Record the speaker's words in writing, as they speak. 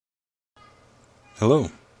Hello,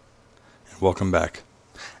 and welcome back.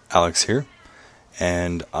 Alex here,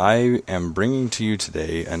 and I am bringing to you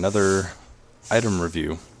today another item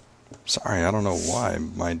review. Sorry, I don't know why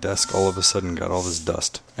my desk all of a sudden got all this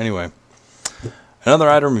dust. Anyway, another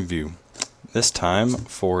item review. This time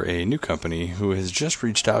for a new company who has just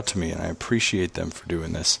reached out to me, and I appreciate them for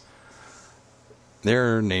doing this.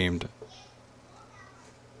 They're named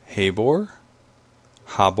Habor,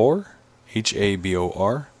 Habor.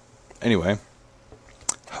 Anyway,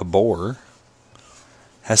 Habor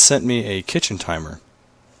has sent me a kitchen timer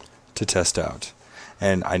to test out.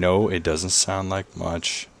 And I know it doesn't sound like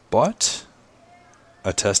much, but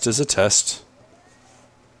a test is a test.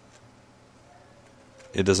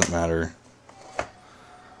 It doesn't matter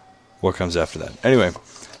what comes after that. Anyway,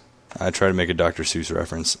 I try to make a Dr. Seuss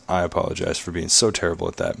reference. I apologize for being so terrible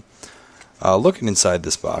at that. Looking inside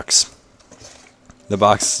this box, the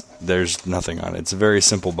box, there's nothing on it. It's a very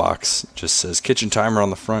simple box. It just says kitchen timer on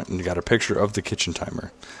the front, and you got a picture of the kitchen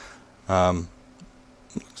timer.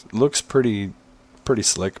 Looks pretty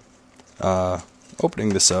slick. Opening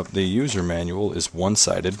this up, the user manual is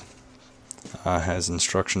one-sided. Has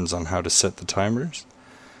instructions on how to set the timers.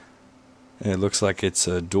 And it looks like it's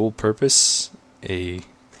a dual purpose, a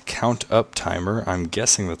count-up timer. I'm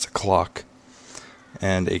guessing that's a clock.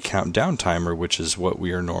 And a countdown timer, which is what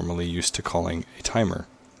we are normally used to calling a timer.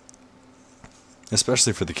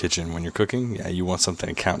 Especially for the kitchen, when you're cooking, yeah, you want something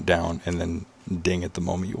to count down and then ding at the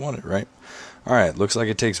moment you want it, right? Alright, looks like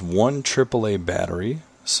it takes one AAA battery,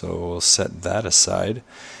 so we'll set that aside,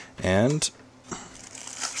 and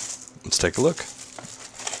let's take a look.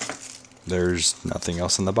 There's nothing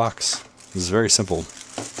else in the box. This is very simple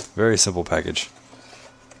package.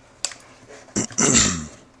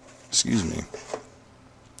 Excuse me.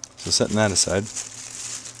 So setting that aside,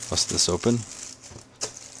 bust this open.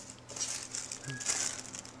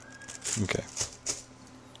 Okay.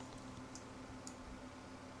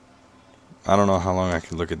 I don't know how long I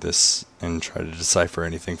could look at this and try to decipher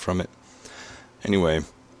anything from it. Anyway,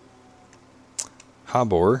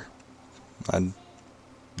 Habor. I'm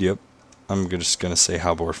just gonna say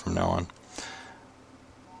Habor from now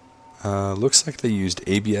on. Looks like they used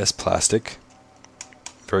ABS plastic.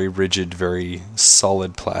 Very rigid, very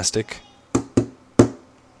solid plastic,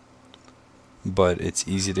 but it's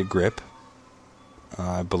easy to grip.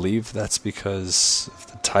 I believe that's because of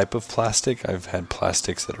the type of plastic. I've had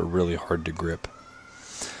plastics that are really hard to grip.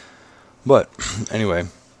 But anyway,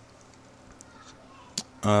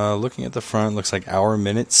 looking at the front, looks like hour,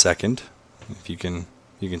 minute, second. If you can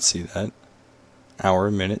see that. Hour,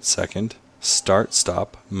 minute, second. Start,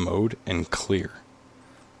 stop, mode, and clear.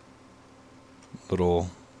 Little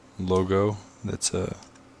logo that's a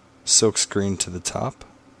silk screen to the top.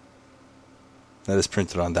 That is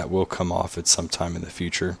printed on. That will come off at some time in the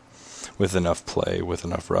future with enough play, with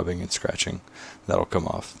enough rubbing and scratching. That'll come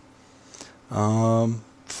off.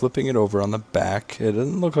 Flipping it over on the back, it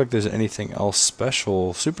doesn't look like there's anything else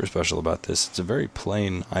special, super special about this. It's a very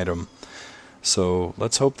plain item. So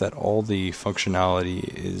let's hope that all the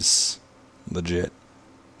functionality is legit.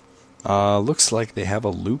 Looks like they have a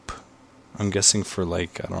loop. I'm guessing for,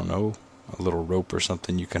 like, I don't know, a little rope or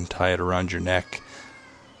something. You can tie it around your neck,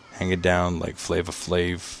 hang it down like Flava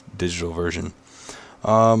Flav digital version.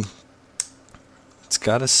 It's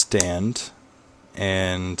got a stand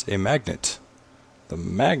and a magnet. The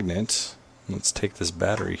magnet, let's take this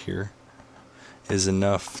battery here, is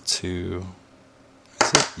enough to...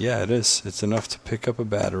 Is it? Yeah, it is. It's enough to pick up a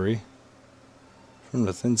battery from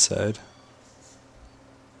the thin side.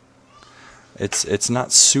 It's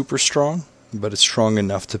not super strong, but it's strong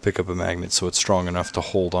enough to pick up a magnet, so it's strong enough to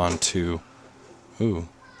hold on to... Ooh.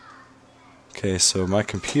 Okay, so my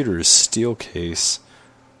computer is steel case,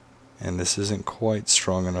 and this isn't quite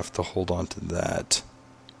strong enough to hold on to that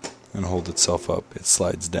and hold itself up. It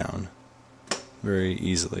slides down very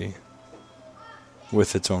easily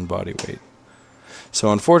with its own body weight.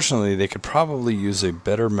 So unfortunately, they could probably use a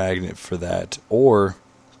better magnet for that, or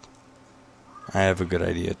I have a good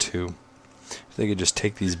idea too. If they could just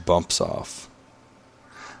take these bumps off.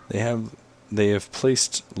 They have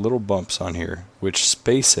placed little bumps on here which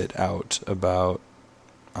space it out about,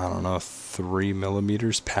 I don't know, 3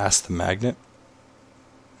 millimeters past the magnet.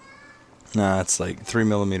 Nah, it's like 3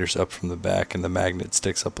 millimeters up from the back, and the magnet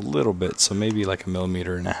sticks up a little bit, so maybe like 1.5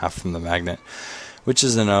 millimeters from the magnet, which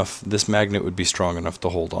is enough. This magnet would be strong enough to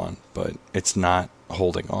hold on, but it's not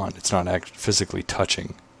holding on. It's not physically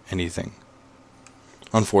touching anything,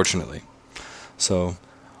 unfortunately. So,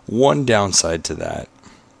 one downside to that.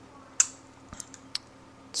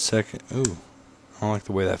 Second, ooh, I don't like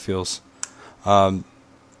the way that feels. I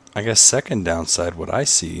guess second downside, what I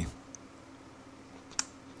see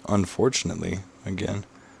unfortunately, again,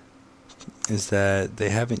 is that they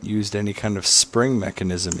haven't used any kind of spring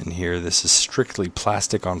mechanism in here. This is strictly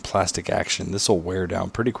plastic on plastic action. This will wear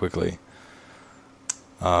down pretty quickly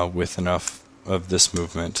with enough of this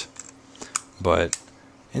movement. But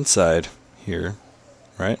inside here,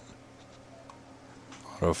 right?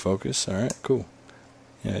 Autofocus, alright, cool.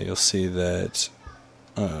 Yeah, you'll see that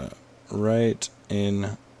right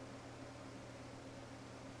in...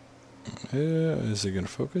 is it going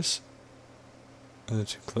to focus? Is it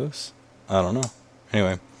too close? I don't know.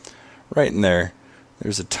 Anyway, right in there,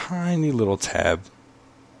 there's a tiny little tab,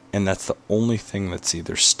 and that's the only thing that's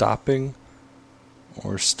either stopping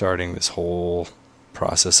or starting this whole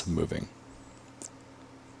process of moving.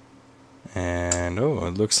 And oh,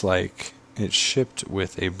 it looks like it's shipped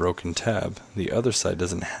with a broken tab. The other side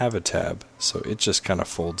doesn't have a tab, so it just kind of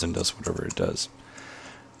folds and does whatever it does.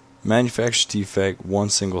 Manufacturer's defect, one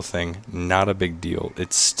single thing, not a big deal.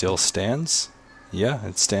 It still stands. Yeah,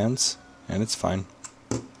 it stands, and it's fine.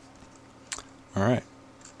 Alright.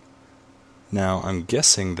 Now, I'm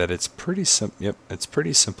guessing that it's pretty simple. Yep, it's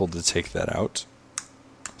pretty simple to take that out.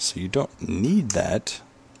 So you don't need that.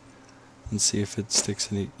 And see if it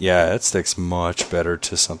sticks any... Yeah, it sticks much better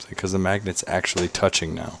to something, because the magnet's actually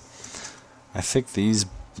touching now. I think these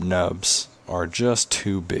nubs are just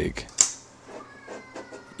too big.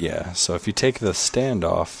 Yeah, so if you take the stand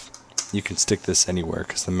off, you can stick this anywhere,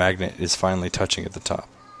 because the magnet is finally touching at the top.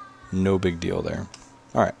 No big deal there.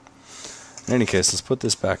 Alright. In any case, let's put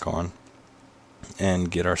this back on and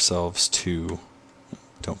get ourselves to...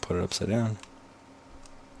 Don't put it upside down.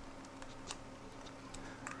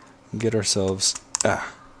 Get ourselves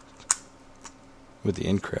with the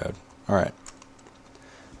in crowd. Alright.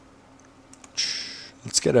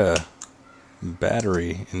 Let's get a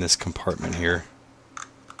battery in this compartment here.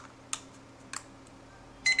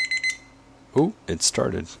 Oh, it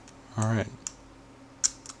started. Alright.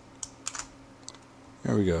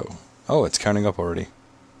 There we go. Oh, it's counting up already.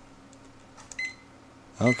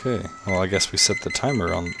 Okay. Well, I guess we set the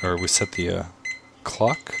timer on, or we set the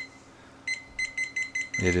clock.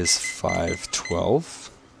 It is 5:12.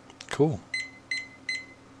 Cool.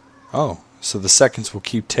 Oh, so the seconds will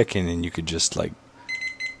keep ticking, and you could just like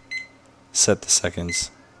set the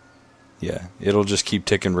seconds. Yeah, it'll just keep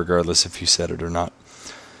ticking regardless if you set it or not.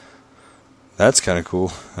 That's kind of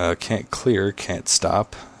cool. Can't clear, can't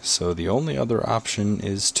stop. So the only other option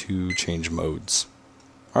is to change modes.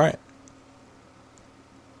 Alright.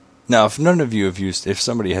 Now, if none of you have used, if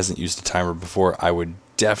somebody hasn't used a timer before, I would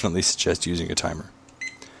definitely suggest using a timer.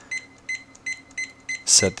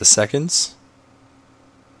 Set the seconds.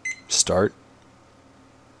 Start.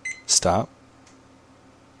 Stop.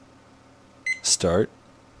 Start.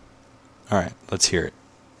 Alright, let's hear it.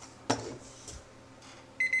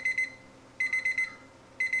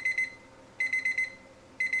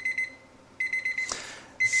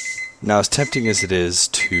 Now, as tempting as it is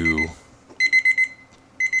to...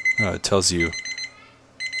 it tells you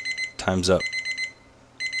time's up.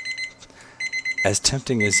 As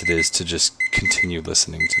tempting as it is to just continue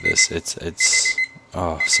listening to this, it's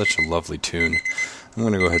such a lovely tune. I'm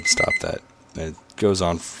going to go ahead and stop that. It goes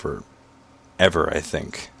on forever, I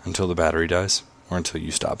think, until the battery dies, or until you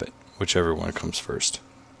stop it, whichever one comes first.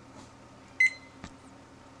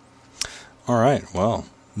 Alright, well,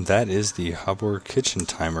 that is the Habor Kitchen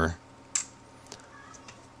Timer.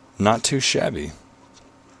 Not too shabby.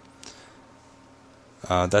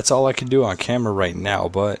 That's all I can do on camera right now,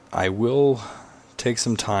 but I will take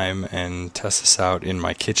some time and test this out in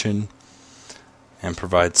my kitchen and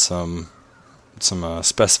provide some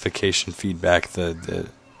specification feedback, the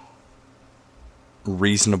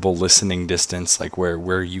reasonable listening distance, like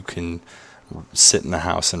where you can sit in the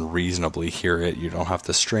house and reasonably hear it. You don't have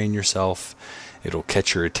to strain yourself. It'll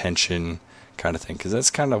catch your attention, kind of thing, because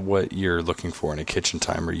that's kind of what you're looking for in a kitchen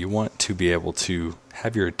timer. You want to be able to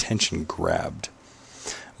have your attention grabbed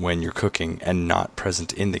when you're cooking and not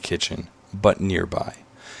present in the kitchen, but nearby.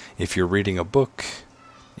 If you're reading a book,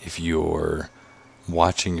 if you're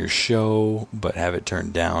watching your show but have it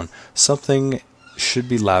turned down, something should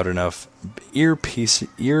be loud enough,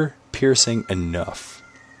 ear-piercing enough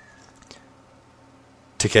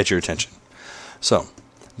to catch your attention. So,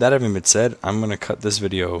 that having been said, I'm going to cut this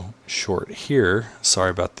video short here. Sorry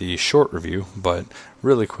about the short review, but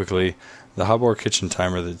really quickly, the Habor Kitchen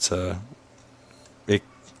Timer, that's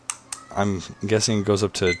I'm guessing it goes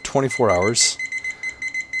up to 24 hours.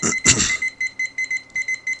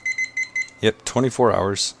 Yep, 24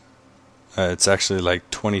 hours. It's actually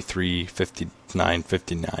like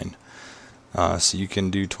 23:59:59. So you can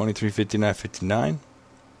do 23:59:59.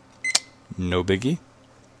 No biggie.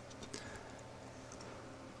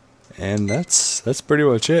 And that's pretty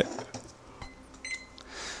much it.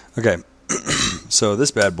 Okay, so this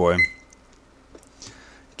bad boy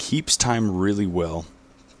keeps time really well.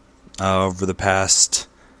 Over the past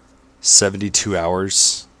 72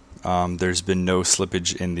 hours, there's been no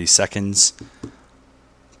slippage in the seconds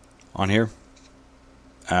on here.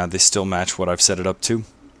 They still match what I've set it up to.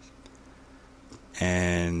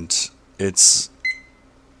 And it's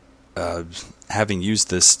having used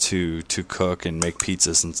this to cook and make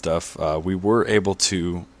pizzas and stuff, we were able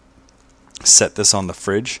to set this on the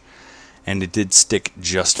fridge, and it did stick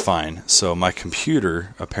just fine. So my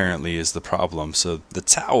computer apparently is the problem. So the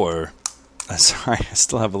tower, sorry, I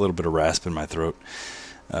still have a little bit of rasp in my throat.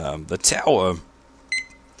 The tower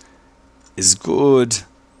is good,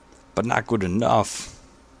 but not good enough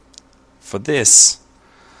for this.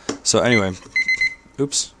 So anyway,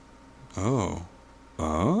 oops. Oh.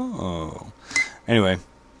 Anyway,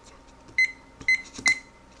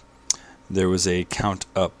 there was a count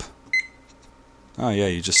up. Oh yeah,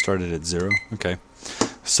 you just started at 0. Okay.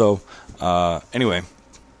 So anyway,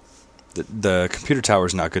 the computer tower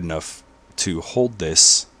is not good enough to hold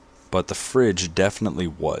this, but the fridge definitely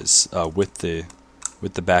was, with the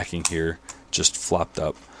backing here just flopped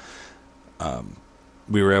up.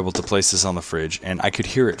 We were able to place this on the fridge, and I could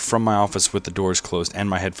hear it from my office with the doors closed and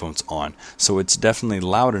my headphones on. So it's definitely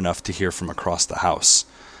loud enough to hear from across the house.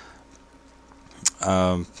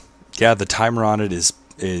 Yeah, the timer on it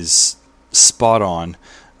is spot on.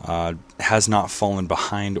 Has not fallen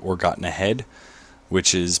behind or gotten ahead,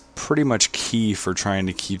 which is pretty much key for trying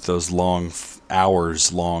to keep those long,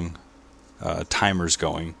 hours long timers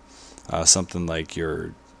going. Something like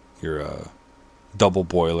your double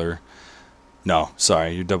boiler. No,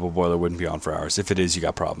 sorry, your double boiler wouldn't be on for hours. If it is, you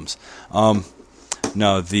got problems.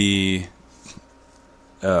 No, the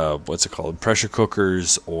what's it called? Pressure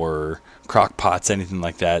cookers or crock pots, anything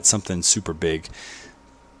like that, something super big.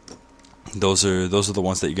 Those are the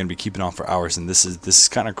ones that you're going to be keeping on for hours, and this is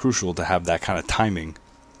kind of crucial to have that kind of timing.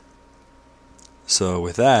 So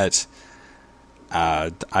with that,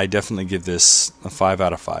 I definitely give this a 5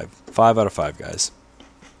 out of 5. 5 out of 5, guys.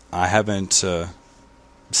 I haven't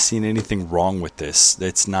seen anything wrong with this.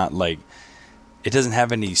 It's not like, it doesn't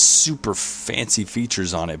have any super fancy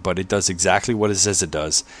features on it, but it does exactly what it says it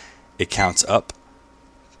does. It counts up.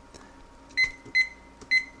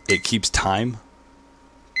 It keeps time.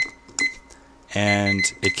 And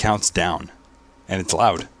it counts down. And it's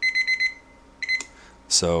loud.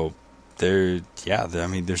 So I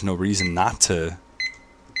mean, there's no reason not to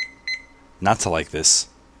like this.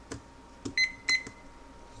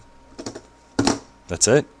 That's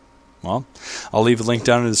it. Well, I'll leave a link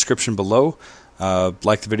down in the description below.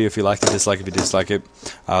 Like the video if you liked it, dislike if you dislike it.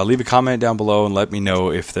 Leave a comment down below and let me know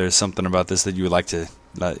if there's something about this that you would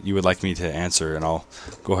like me to answer, and I'll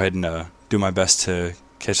go ahead and do my best to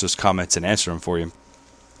catch those comments and answer them for you.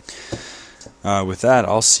 With that,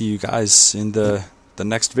 I'll see you guys in the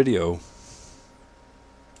next video.